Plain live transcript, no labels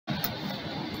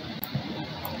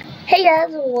Hey guys,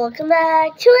 welcome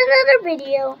back to another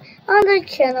video on the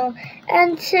channel,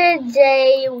 and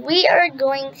today we are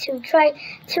going to try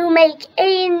to make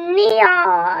a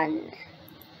neon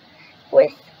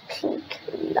with pink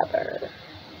leather.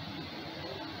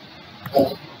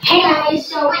 Hey guys,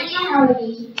 so what neon are we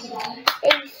making today?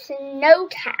 A snow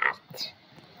cat.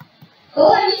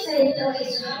 Oh, I'm excited.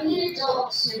 Okay, so how many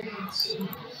adult snow cats do you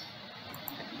have?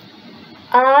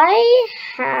 I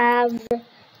have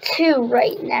 2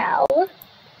 right now.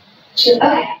 2,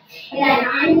 okay. And then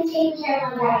I'm going to take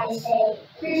care of that and say,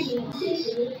 pretty, and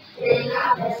then you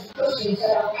have this poster,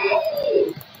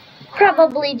 so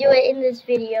Probably do it in this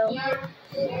video. yeah.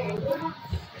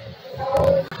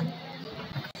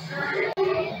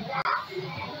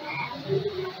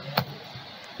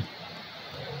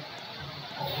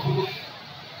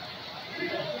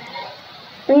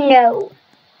 No.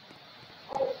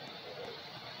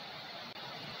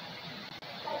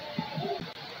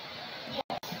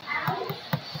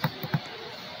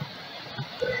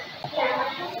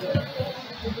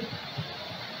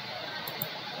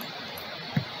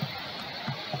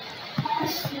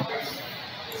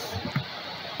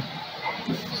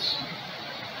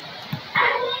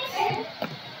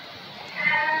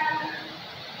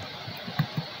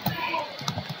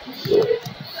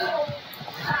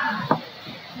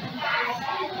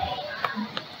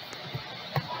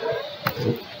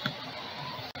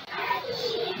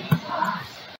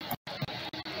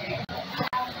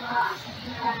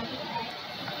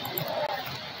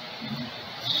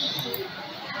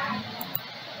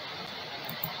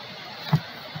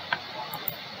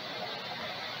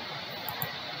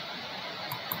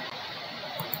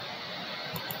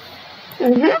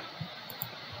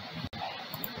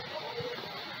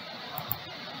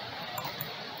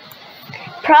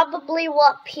 Probably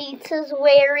what Pizza's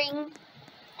wearing.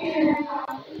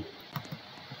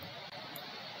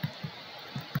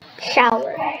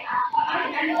 Shower.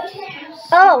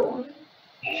 Oh.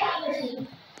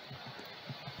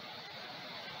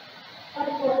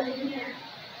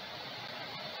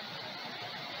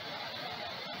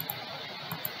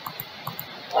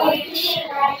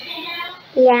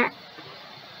 Yeah.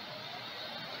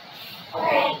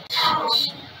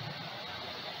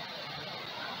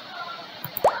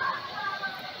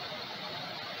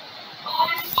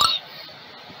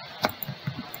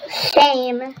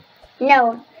 Same.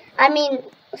 No, I mean,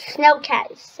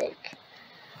 Snowcat is sick.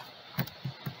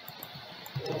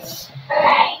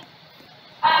 Okay.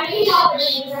 These all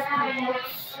machines are having a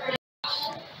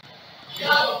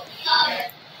go.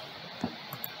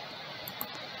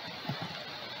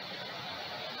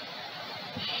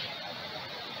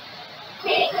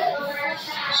 Quick, over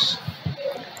flash.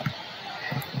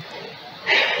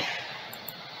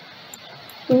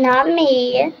 Not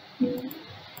me.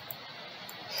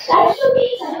 That's for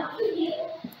pizza, not for you.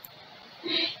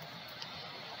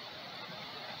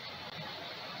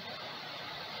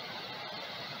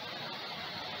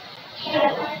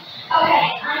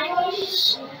 Okay, I'm going to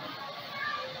swim.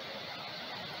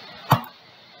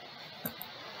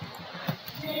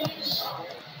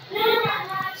 No, I'm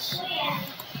not swim.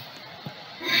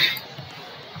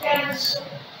 There's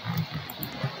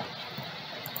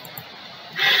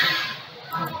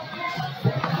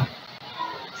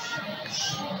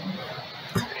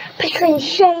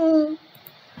Patricia.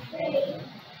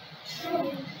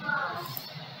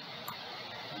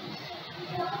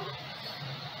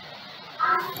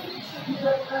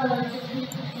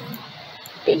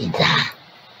 Pizza.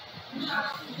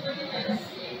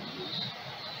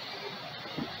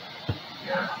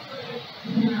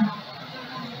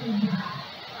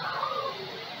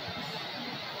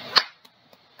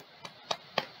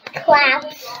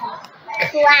 Claps.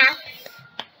 Claps.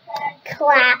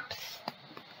 Claps.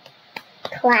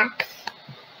 Claps.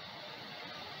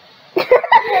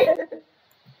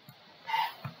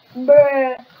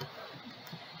 Bruh.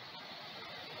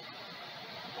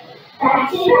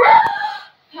 that's it.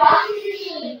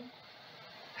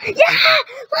 Yeah!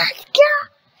 Let's go!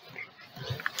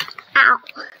 Ow.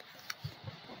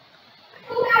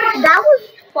 That was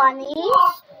funny.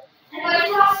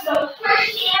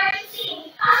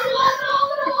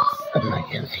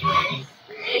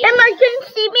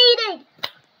 Emergency meeting. Emergency meeting!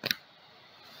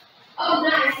 Oh,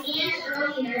 nice. And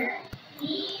earlier,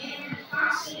 me and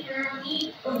Foxy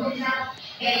Girlie opened up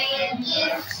and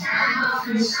gifts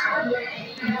from Starwood and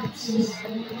Emergencies,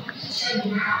 and we can show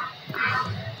you how.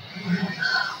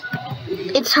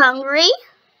 It's hungry.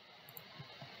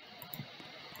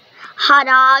 Hot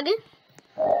dog.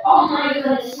 Oh my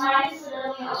goodness, mine's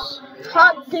literally also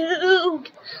Hot dog.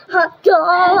 Hot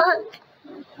dog.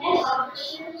 Next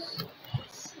options.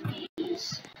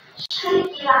 Try to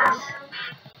get out.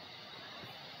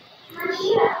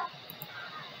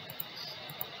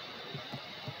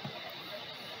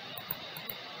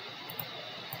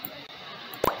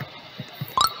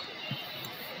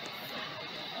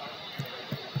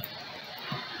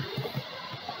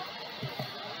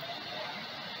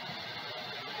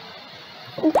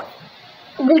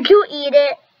 Did you eat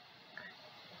it?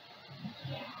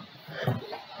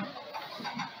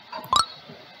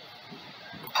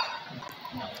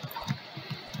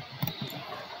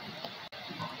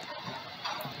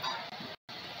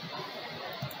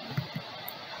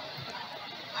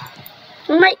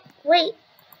 Wait.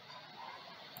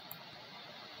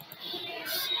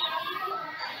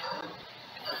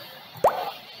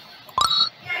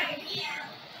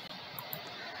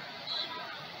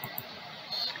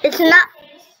 It's not.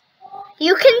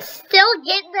 You can still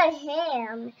get the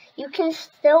ham. You can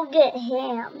still get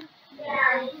ham.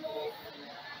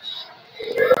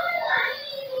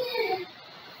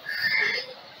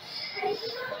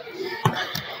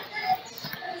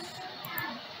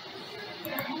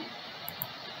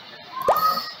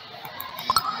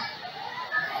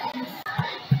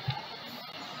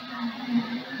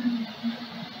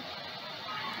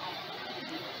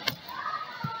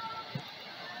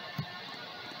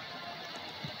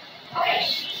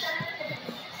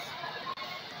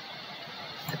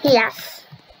 Yes.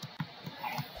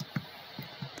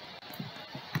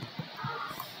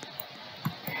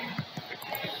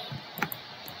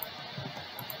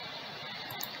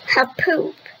 Her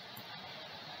poop.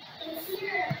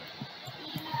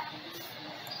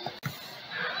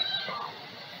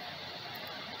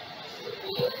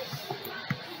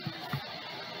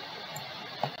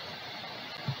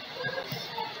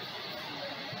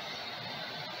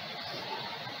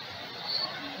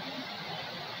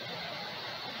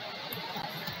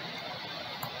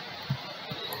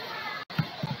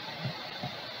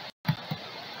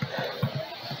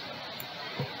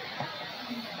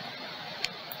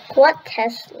 What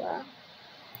Tesla?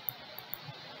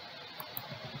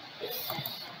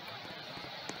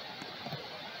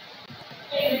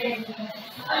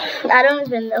 I don't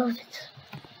even know if it's...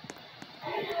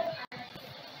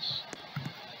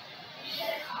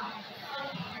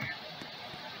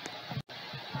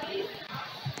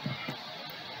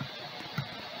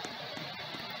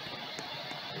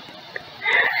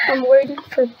 I'm waiting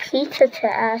for Pizza to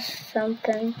ask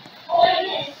something.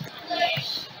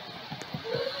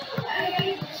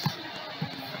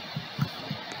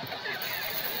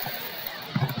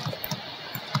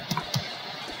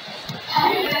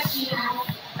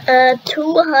 Uh,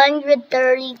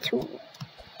 232.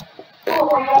 I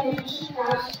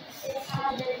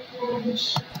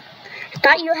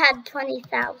thought you had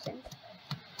 20,000.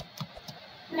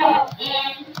 No,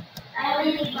 and I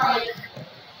only need like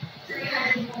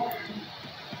 300 more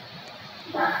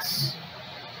bucks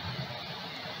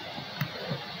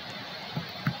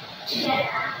to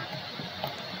get that.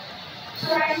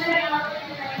 So I started off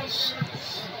with the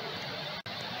insurance.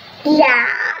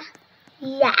 Yeah.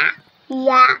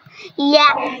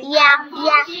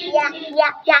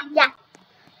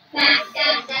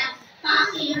 That's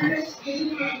Foxyverse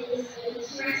and that is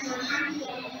insurance on trying to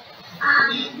get it.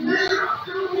 And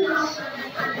probably also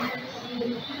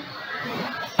the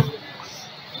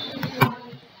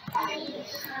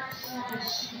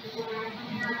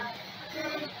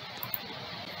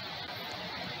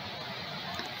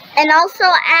And also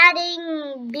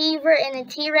adding Beaver and a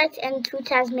T-Rex and 2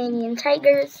 Tasmanian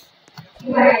tigers.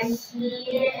 Yes,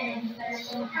 needed and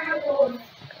special handle.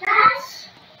 That's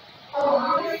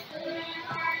along with the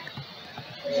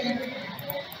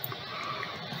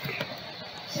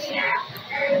so yeah,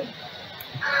 and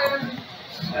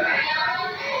right now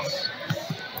it's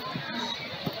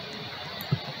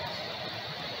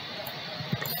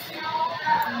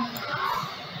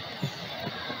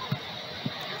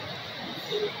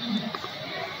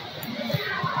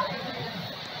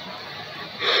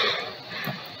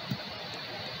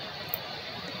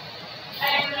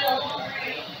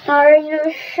Are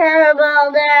you sure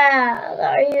about that?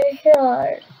 Are you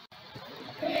sure?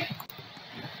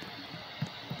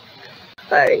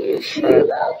 Are you sure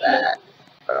about that?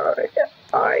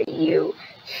 Are you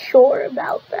sure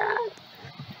about that?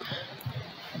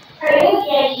 Are you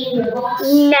getting the boss?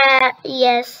 Nah,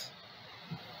 yes.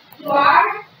 You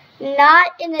are?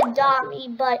 Not in Adopt Me,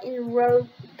 but in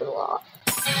Roblox.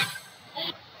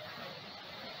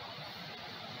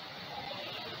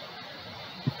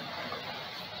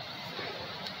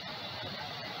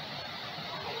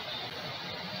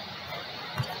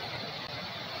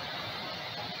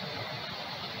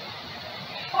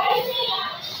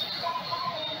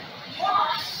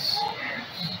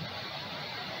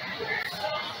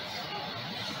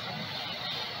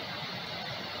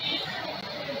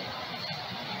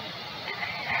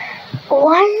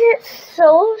 Why is it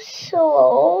so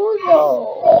slow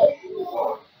though?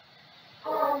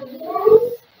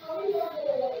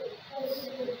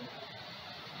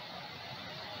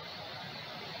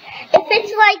 If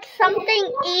it's like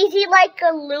something easy like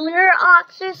a lunar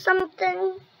ox or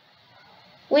something,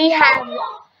 we have it.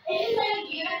 If it's like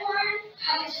a unicorn,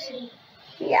 obviously.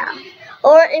 Yeah.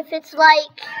 Or if it's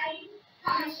like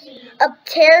Obviously. a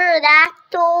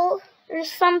pterodactyl or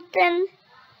something,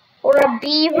 or a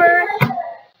beaver.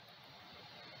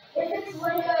 If it's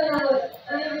like a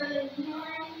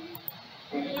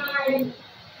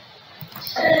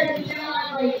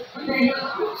like a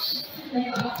megaox.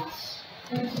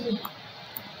 Let's see.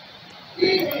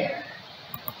 There.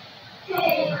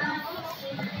 Hey, let's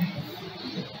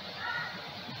see.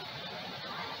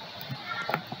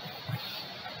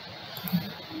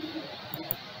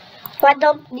 Why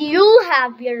don't you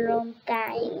have your own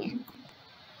thing?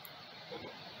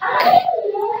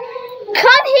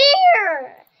 Come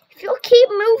here! If you keep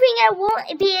moving, I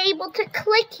won't be able to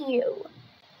click you.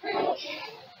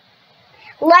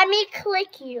 Let me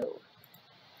click you.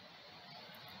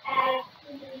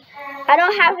 I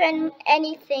don't have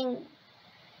anything.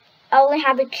 I only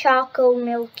have a Choco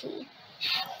Milky.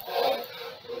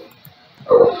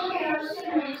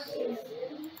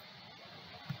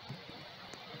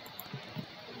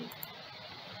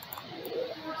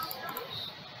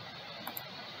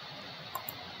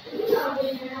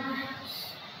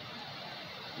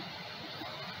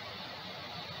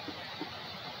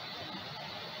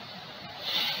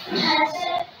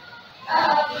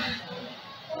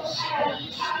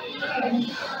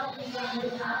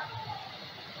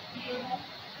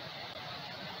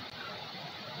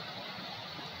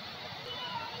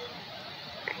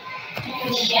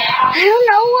 I don't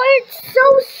know why it's so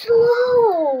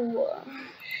slow.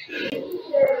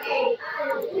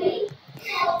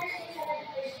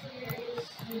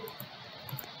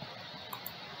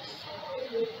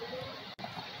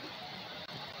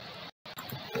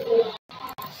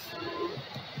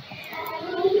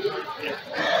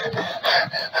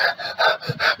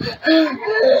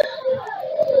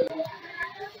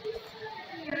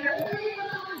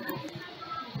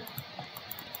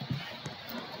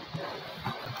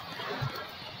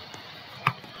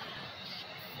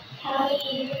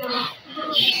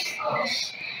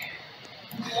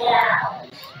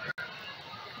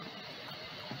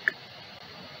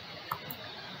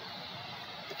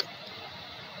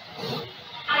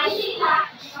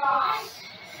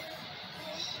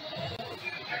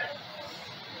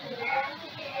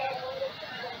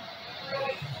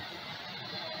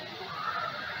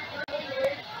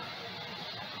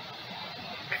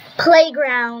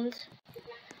 Playground.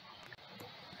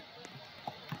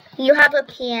 You have a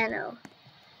piano.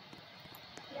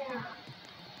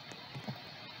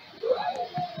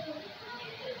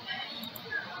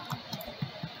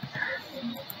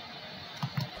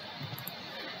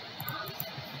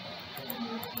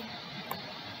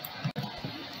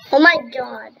 Oh my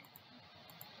God.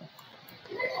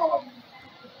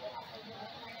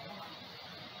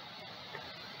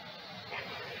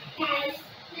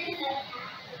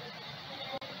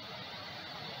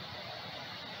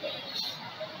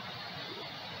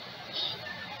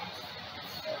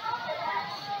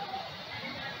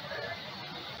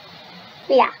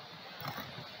 Yeah.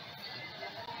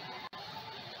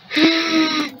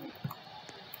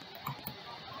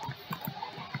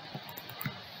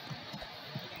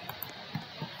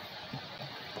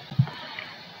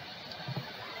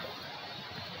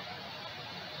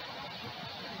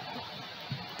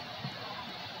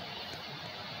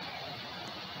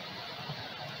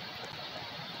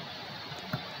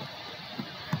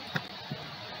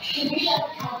 Should we shut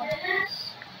the top in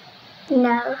this?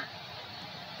 No.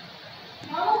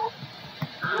 No?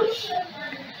 I'm sure.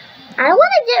 I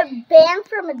want to get banned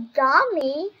from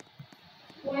Adopt.me.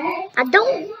 What? I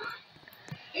don't.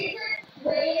 It's like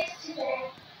ways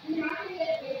today. You're not going to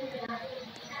get big for that.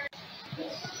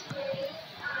 It's just ways.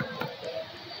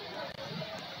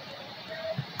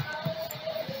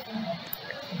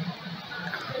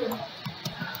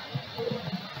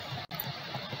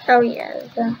 Oh yeah.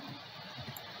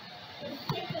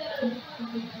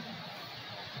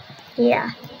 Yeah.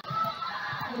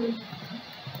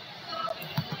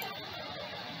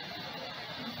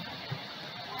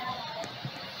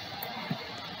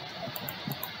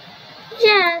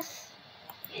 Yes.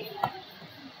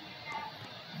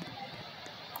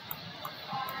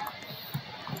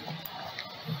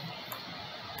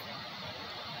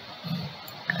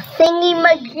 Thingy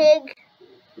majig.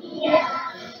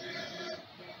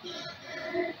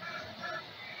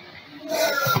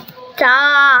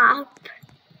 Stop.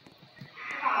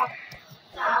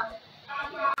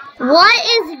 What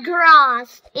is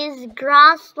grass? Is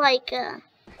grass like a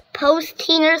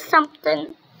posting or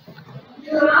something?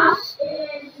 Grass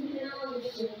is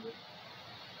nourishing.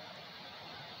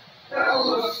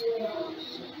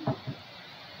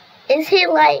 Is he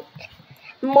like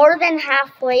more than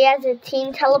halfway as a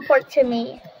team? Teleport to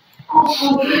me.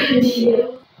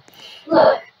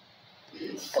 Look.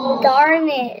 Darn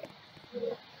it.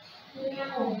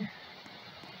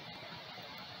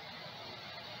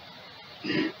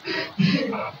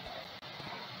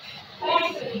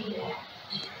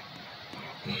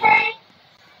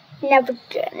 Never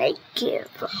gonna give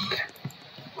up.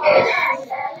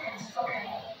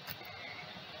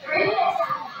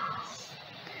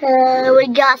 We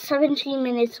got 17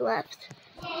 minutes left.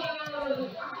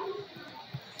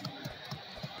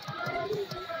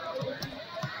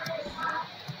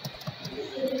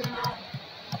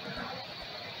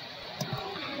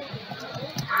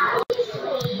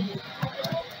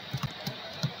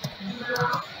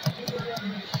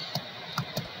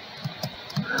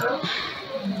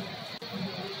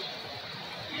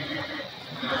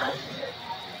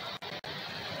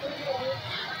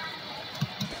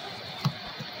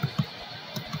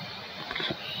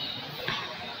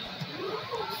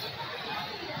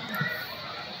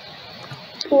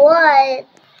 What?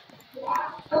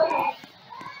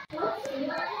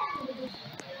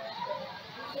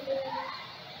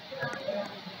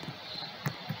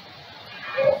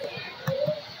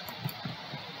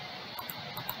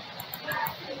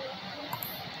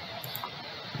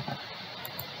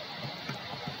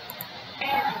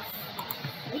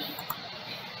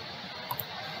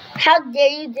 How dare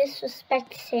you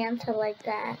disrespect Santa like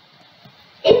that?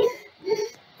 It's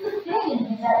this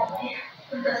thing that way.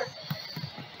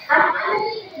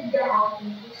 I'm the dogs.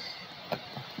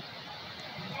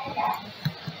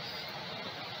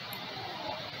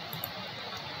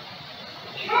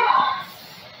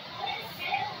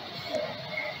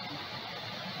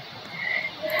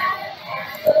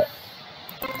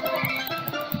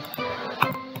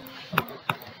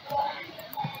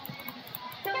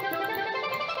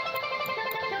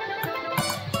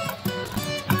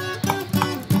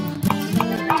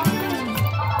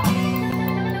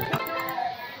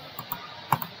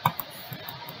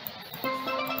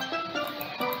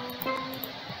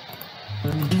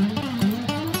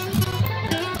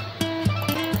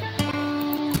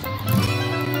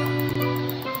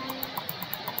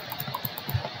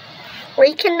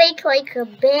 We can make like a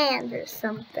band or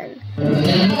something. Yeah,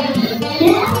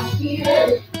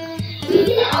 because we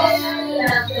can also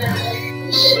have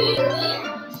the sugar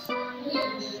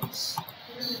bands.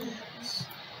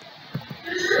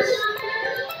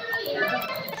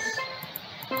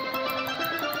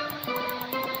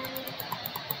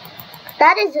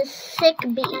 That is a sick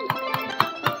beat.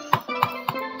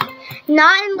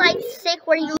 Not in like sick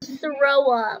where you throw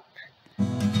up.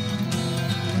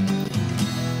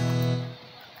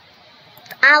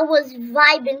 I was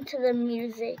vibing to the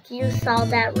music. You saw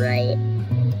that, right?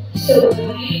 So,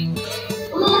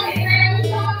 look,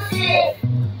 sick.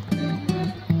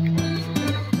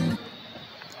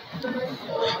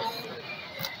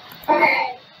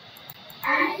 Okay.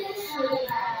 I'm going to tell you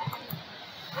that.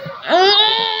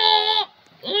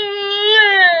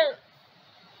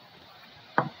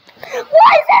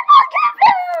 Why is it not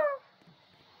coming?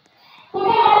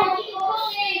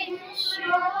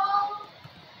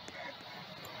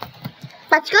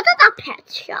 Let's go to the pet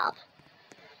shop.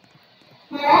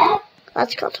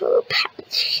 Let's go to the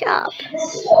pet shop.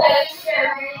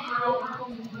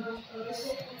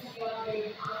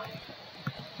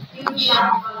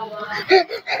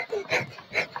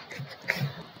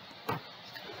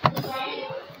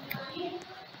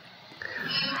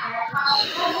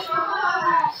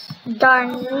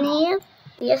 Darn.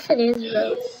 Yes, it is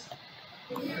Rose.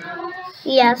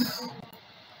 Yes.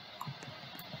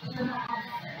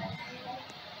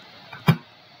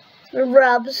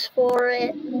 Rubs for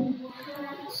it.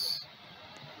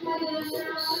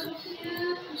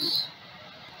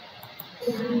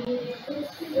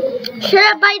 Should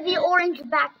I buy the orange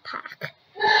backpack?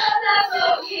 That's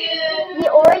so cute. The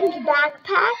orange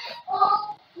backpack?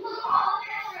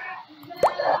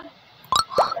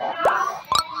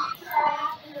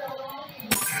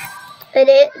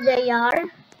 They are?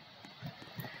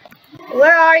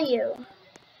 Where are you?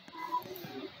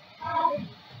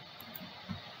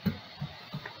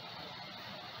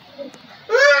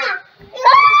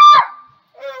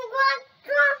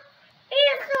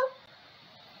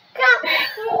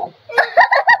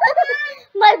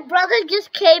 My brother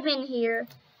just came in here.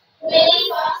 Mini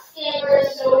Fox Gamer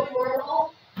is so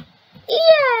adorable.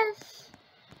 Yes.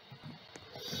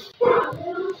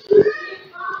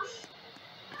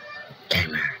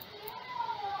 Come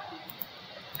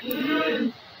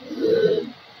here.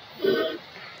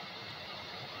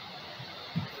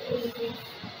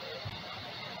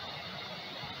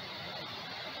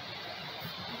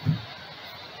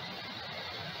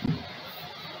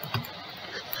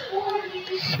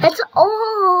 It's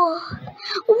all.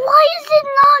 Why is it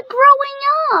not growing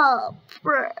up?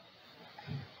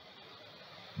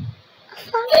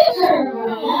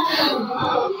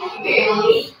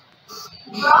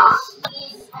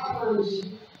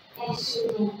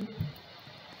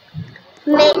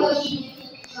 Maybe.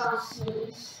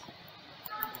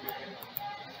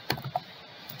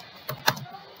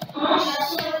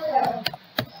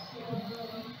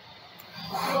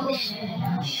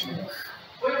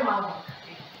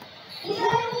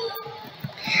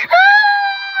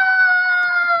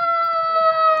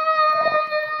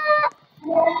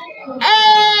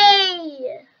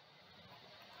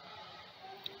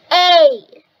 A.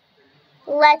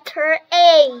 Letter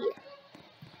A.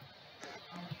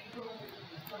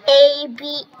 A,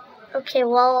 B. Okay,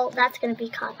 well, that's going to be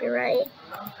copyright.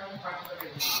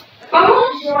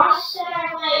 Josh said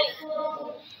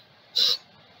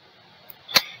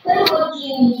what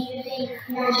game do you think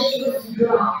Magic was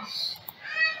Josh?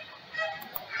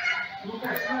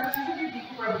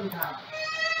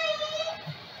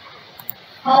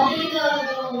 How do you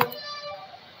know?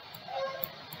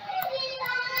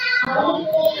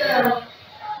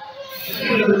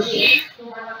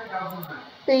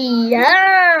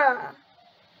 Yeah.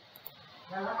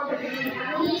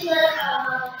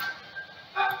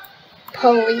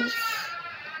 Police.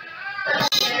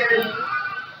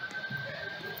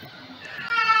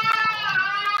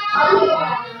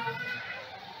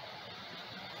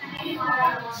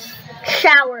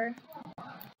 Shower.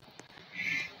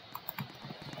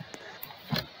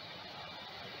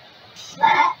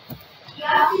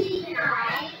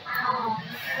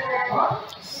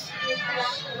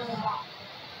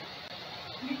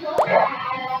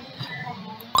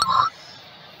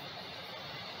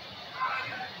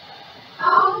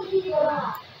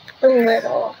 A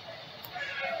little.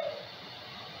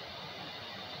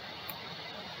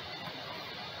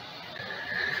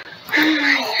 Oh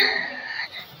my God.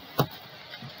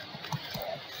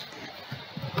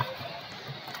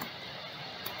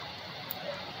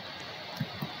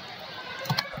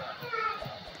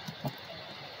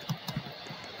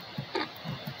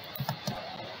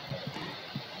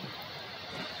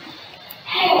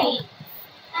 Hey,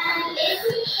 if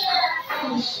we can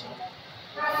finish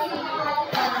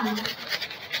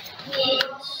be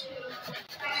able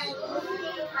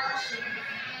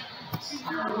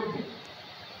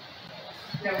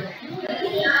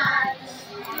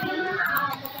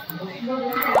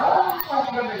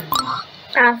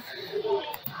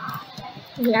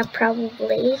Yeah,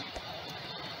 probably.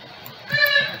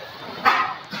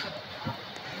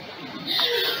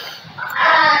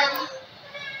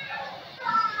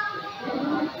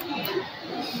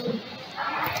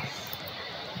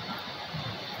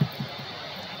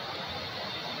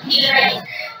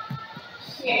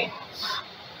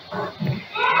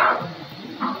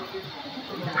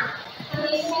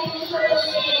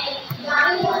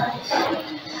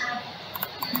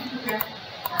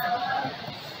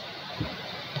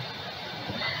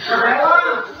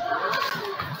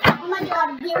 Oh my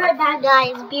God, be right back,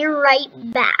 guys. Be right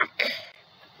back.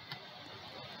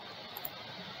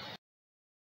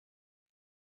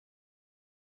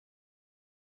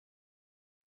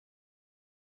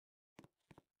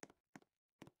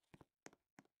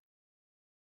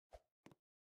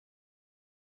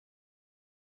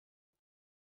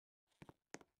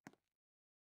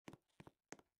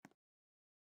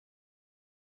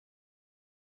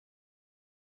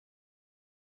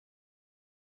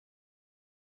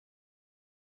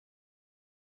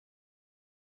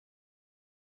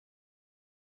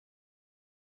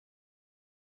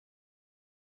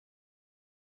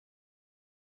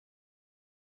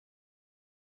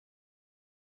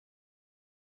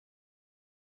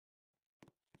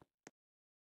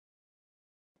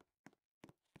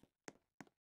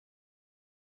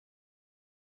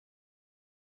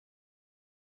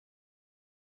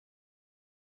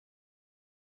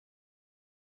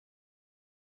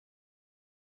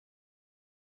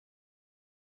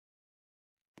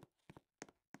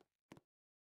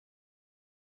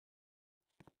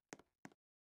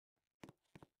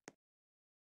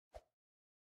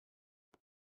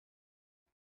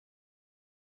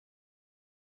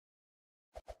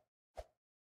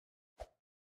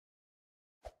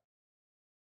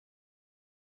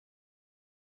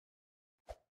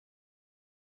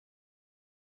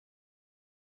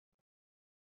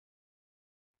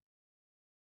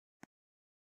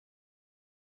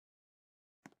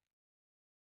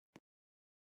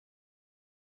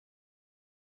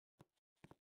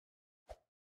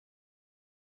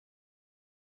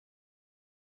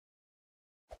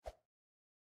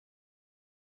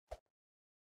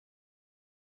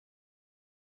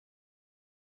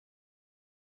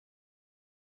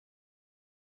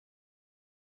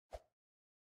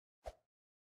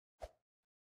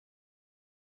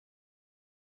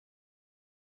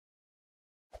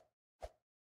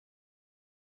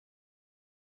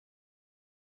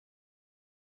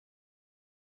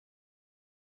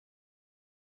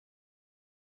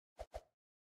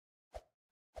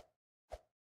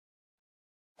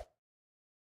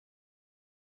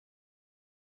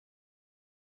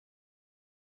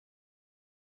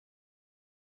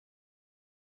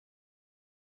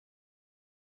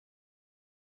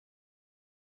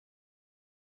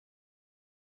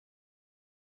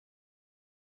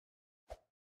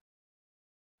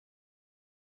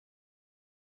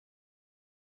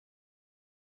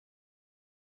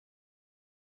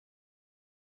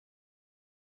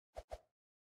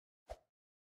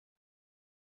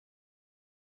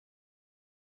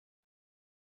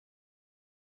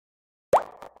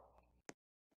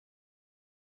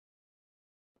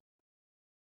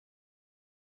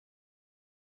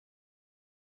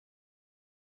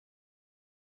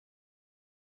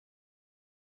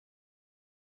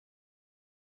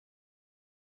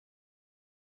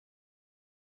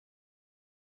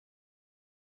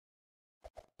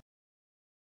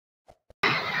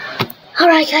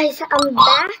 Alright guys, I'm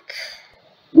back.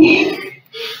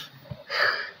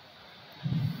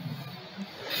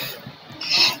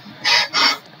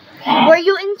 Were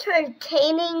you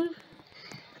entertaining?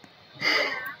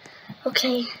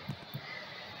 Okay.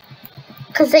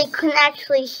 Because they couldn't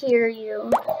actually hear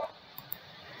you.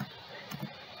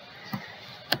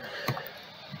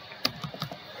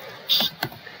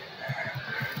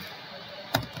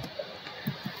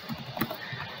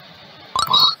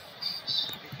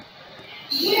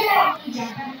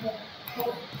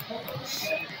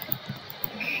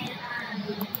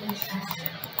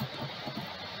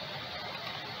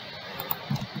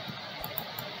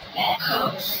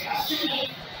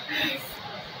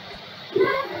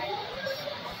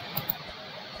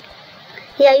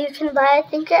 Yeah, you can buy, I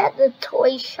think, at the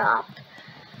toy shop.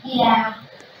 Yeah.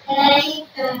 And I think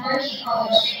the monkey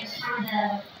coach is from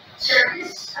the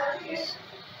circus out here.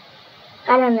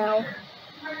 I don't know.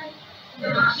 The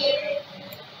monkey.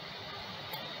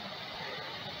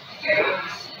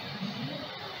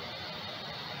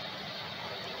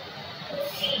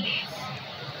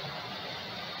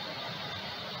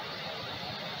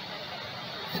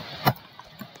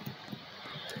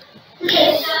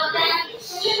 Okay, so then,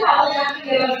 since you're probably not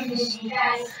going to go through this, you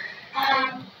guys,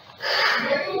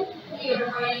 we're going to be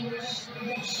recording this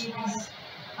prediction as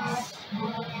us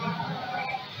looking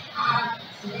at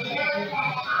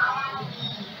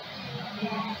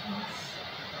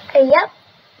Yep.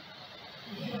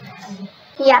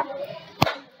 Yep.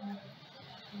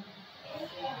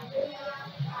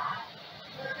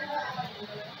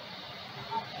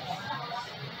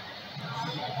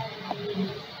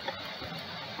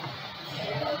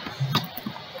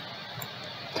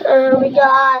 We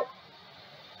got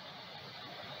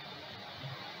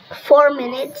 4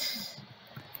 minutes.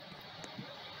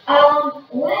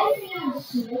 What is the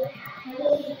answer?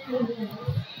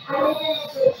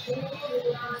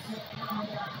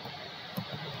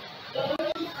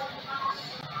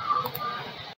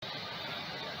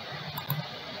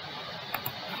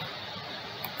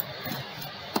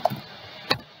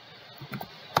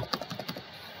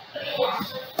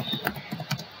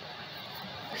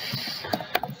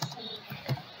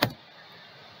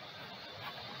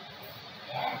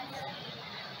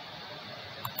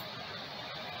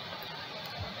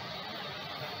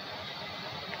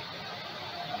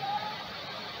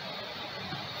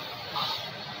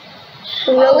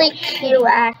 Really cute,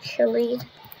 actually.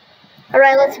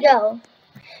 Alright, let's go.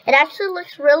 It actually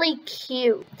looks really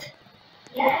cute.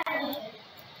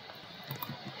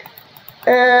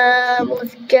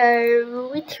 Let's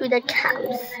go to the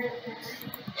camps.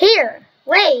 Here,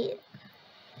 wait.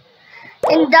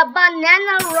 In the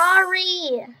banana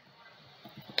Rari.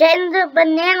 Get in the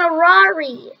banana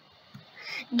Rari.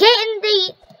 Get in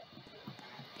the...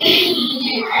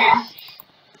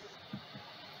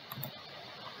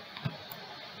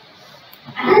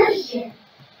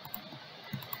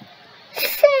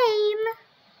 Same.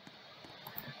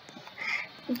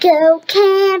 Go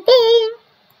camping.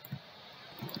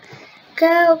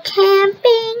 Go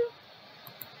camping.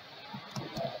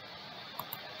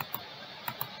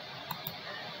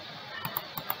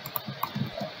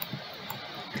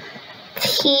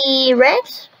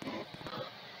 T-Rex.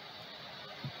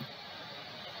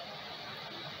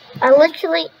 I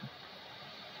literally...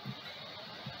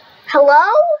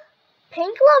 Hello?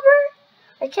 Pink lover?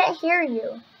 I can't hear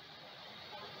you.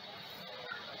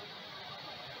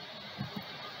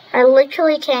 I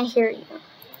literally can't hear you.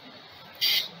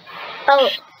 Oh.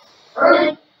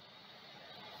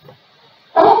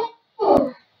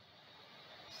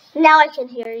 Now I can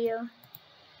hear you.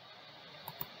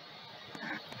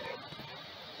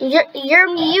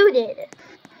 You're muted.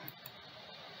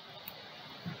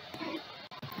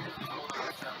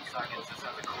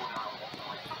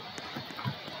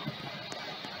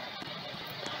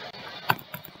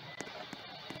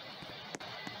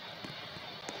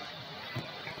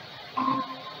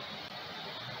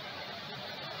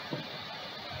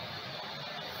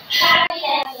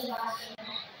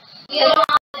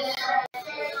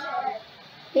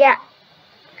 Yeah.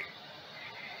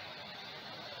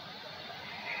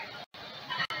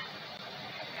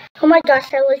 Oh my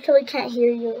gosh, I literally can't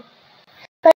hear you.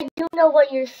 But I do know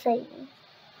what you're saying.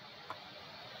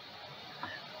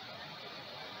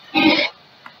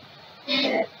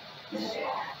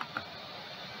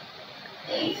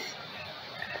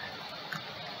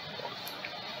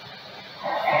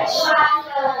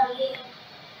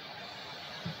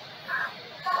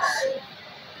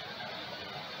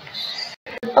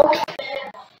 Okay.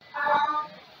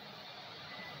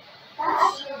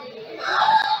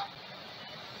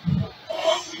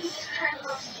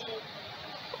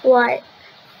 What?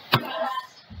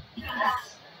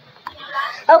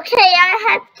 Okay, I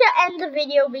have to end the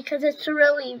video because it's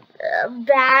really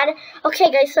bad.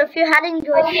 Okay, guys, so if you had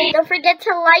enjoyed, don't forget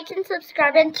to like and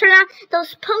subscribe and turn on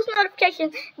those post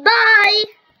notifications. Bye!